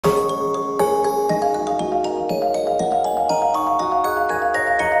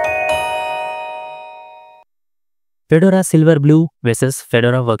Fedora Silverblue versus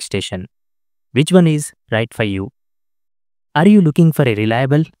Fedora Workstation. Which one is right for you? Are you looking for a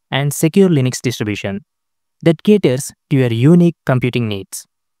reliable and secure Linux distribution that caters to your unique computing needs?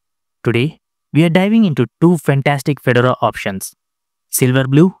 Today, we are diving into two fantastic Fedora options,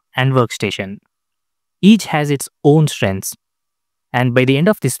 Silverblue and Workstation. Each has its own strengths, and by the end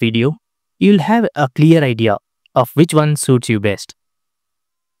of this video, you'll have a clear idea of which one suits you best.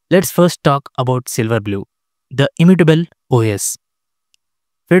 Let's first talk about Silverblue, the immutable OS.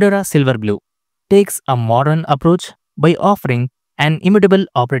 Fedora Silverblue takes a modern approach by offering an immutable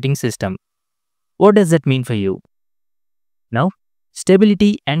operating system. What does that mean for you? Now,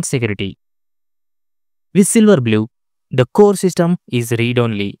 stability and security. With Silverblue, the core system is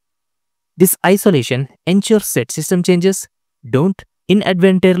read-only. This isolation ensures that system changes don't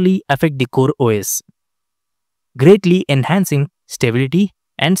inadvertently affect the core OS, greatly enhancing stability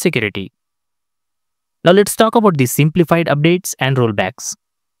and security. Now let's talk about the simplified updates and rollbacks.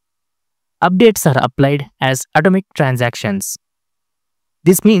 Updates are applied as atomic transactions.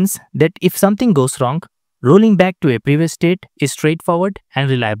 This means that if something goes wrong, rolling back to a previous state is straightforward and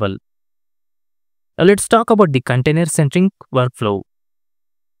reliable. Now let's talk about the container-centric workflow.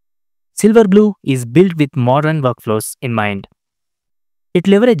 Silverblue is built with modern workflows in mind. It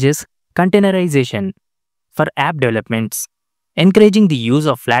leverages containerization for app developments, encouraging the use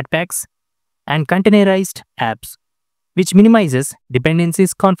of Flatpaks and containerized apps, which minimizes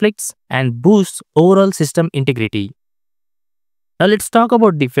dependencies conflicts and boosts overall system integrity. Now let's talk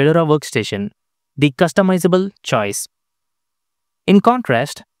about the Fedora Workstation, the customizable choice. In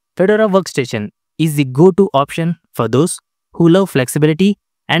contrast, Fedora Workstation is the go-to option for those who love flexibility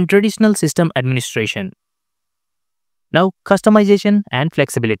and traditional system administration. Now, customization and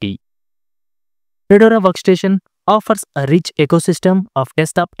flexibility. Fedora Workstation offers a rich ecosystem of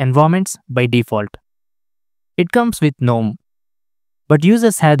desktop environments by default. It comes with GNOME, but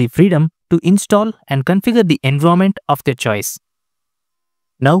users have the freedom to install and configure the environment of their choice.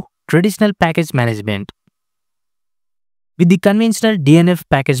 Now, traditional package management. With the conventional DNF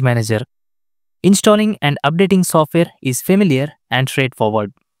package manager, installing and updating software is familiar and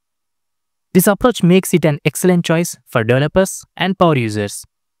straightforward. This approach makes it an excellent choice for developers and power users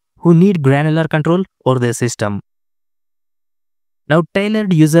who need granular control over their system. Now,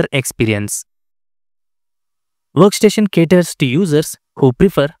 tailored user experience. Workstation caters to users who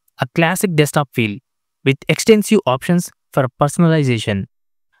prefer a classic desktop feel with extensive options for personalization,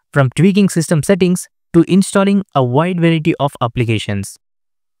 from tweaking system settings to installing a wide variety of applications.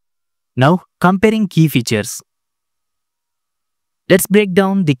 Now, comparing key features. Let's break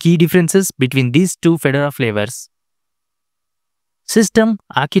down the key differences between these two Fedora flavors. System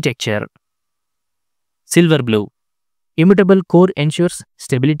architecture. Silverblue. Immutable core ensures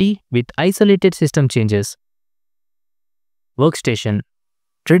stability with isolated system changes. Workstation.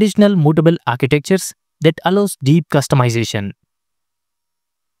 Traditional mutable architectures that allows deep customization.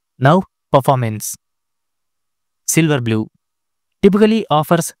 Now, performance. Silverblue typically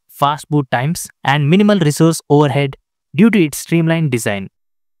offers fast boot times and minimal resource overhead due to its streamlined design.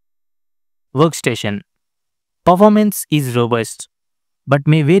 Workstation. Performance is robust, but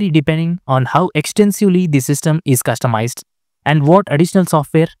may vary depending on how extensively the system is customized and what additional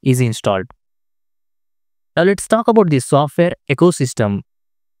software is installed. Now let's talk about the software ecosystem.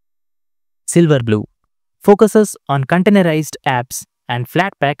 Silverblue focuses on containerized apps and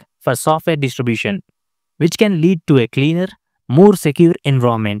Flatpak for software distribution, which can lead to a cleaner, more secure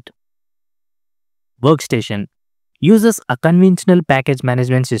environment. Workstation uses a conventional package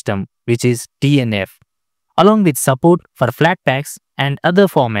management system, which is DNF, along with support for Flatpaks and other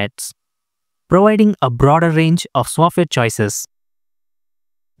formats, providing a broader range of software choices.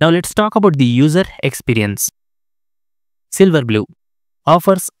 Now let's talk about the user experience. Silverblue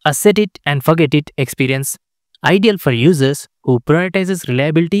offers a set it and forget it experience, ideal for users who prioritizes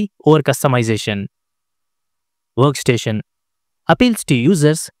reliability over customization. Workstation appeals to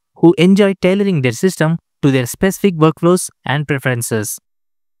users who enjoy tailoring their system to their specific workflows and preferences.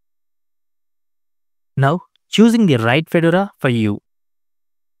 Now, choosing the right Fedora for you.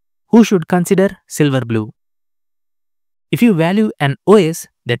 Who should consider Silverblue? If you value an OS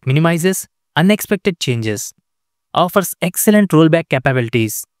that minimizes unexpected changes, offers excellent rollback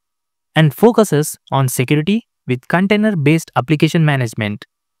capabilities, and focuses on security with container-based application management,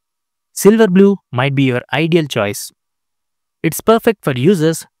 Silverblue might be your ideal choice. It's perfect for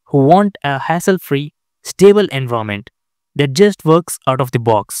users who want a hassle-free, stable environment that just works out of the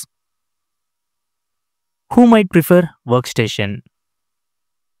box. Who might prefer Workstation?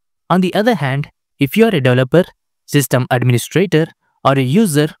 On the other hand, if you are a developer, system administrator, or a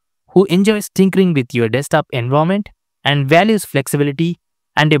user who enjoys tinkering with your desktop environment, and values flexibility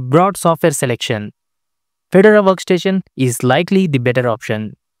and a broad software selection, Fedora Workstation is likely the better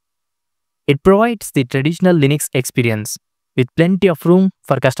option. It provides the traditional Linux experience with plenty of room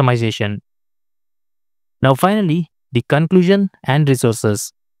for customization. Now finally, the conclusion and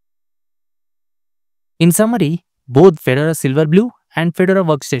resources. In summary, both Fedora Silverblue and Fedora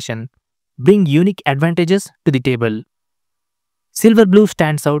Workstation bring unique advantages to the table. Silverblue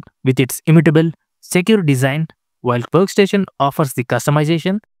stands out with its immutable, secure design, while Workstation offers the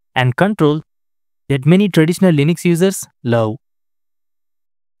customization and control that many traditional Linux users love.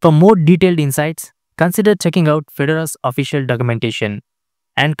 For more detailed insights, consider checking out Fedora's official documentation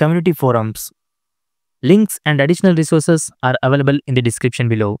and community forums. Links and additional resources are available in the description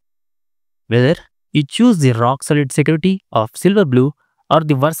below. Whether you choose the rock-solid security of Silverblue or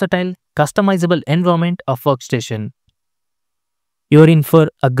the versatile, customizable environment of Workstation, you're in for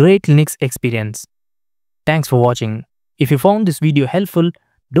a great Linux experience. Thanks for watching. If you found this video helpful,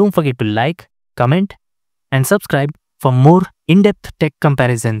 don't forget to like, comment, and subscribe for more in-depth tech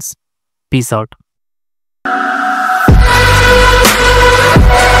comparisons. Peace out.